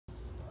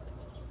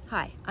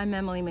Hi, I'm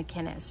Emily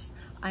McInnes.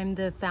 I'm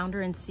the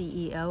founder and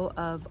CEO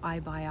of I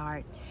Buy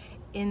Art.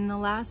 In the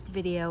last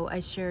video, I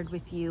shared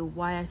with you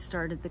why I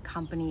started the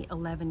company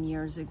 11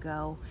 years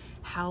ago,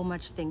 how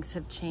much things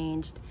have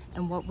changed,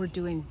 and what we're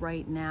doing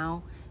right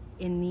now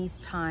in these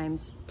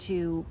times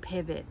to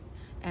pivot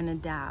and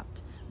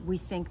adapt. We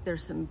think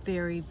there's some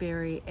very,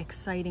 very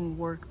exciting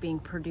work being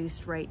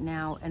produced right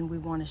now, and we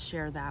want to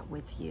share that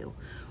with you.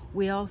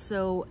 We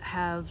also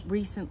have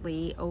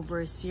recently,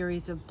 over a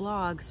series of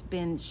blogs,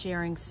 been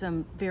sharing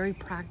some very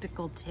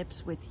practical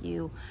tips with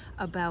you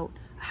about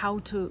how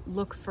to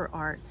look for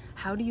art.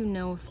 How do you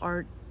know if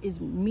art is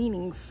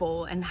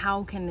meaningful, and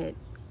how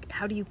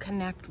do you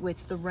connect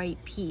with the right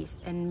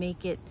piece and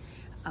make it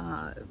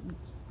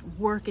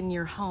work in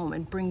your home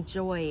and bring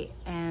joy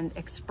and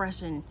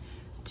expression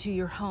to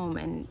your home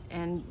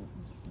and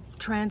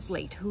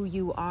translate who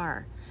you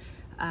are.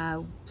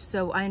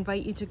 So I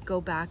invite you to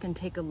go back and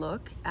take a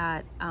look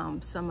at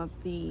some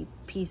of the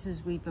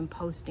pieces we've been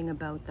posting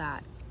about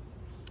that.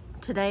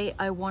 Today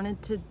I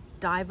wanted to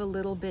dive a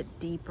little bit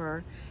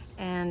deeper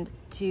and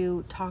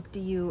to talk to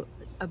you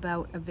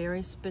about a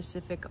very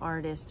specific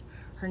artist.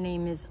 Her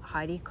name is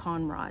Heidi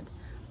Conrad.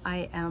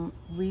 I am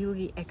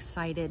really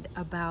excited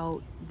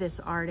about this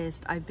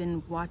artist. I've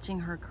been watching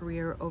her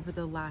career over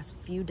the last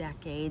few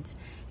decades,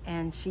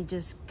 and she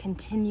just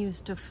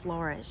continues to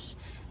flourish.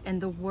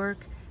 And the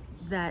work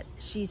that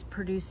she's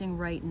producing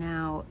right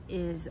now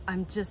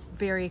I'm just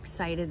very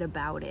excited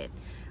about it.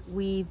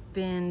 We've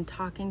been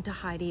talking to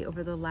Heidi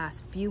over the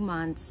last few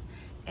months,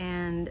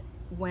 and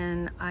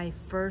when I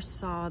first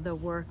saw the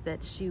work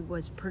that she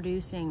was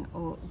producing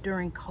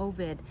during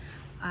COVID,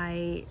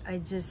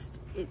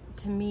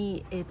 to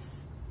me,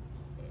 it's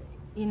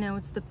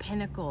the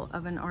pinnacle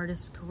of an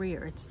artist's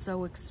career. It's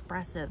so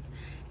expressive,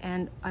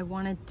 and I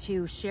wanted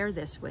to share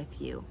this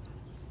with you.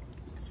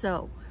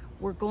 So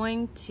we're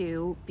going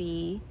to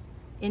be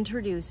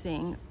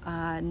introducing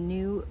a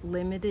new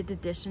limited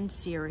edition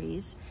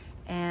series,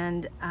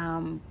 and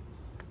in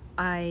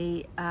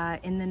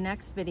the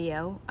next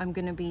video, I'm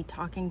going to be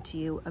talking to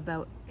you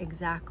about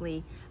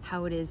exactly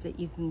how it is that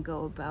you can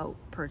go about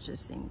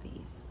purchasing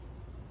these.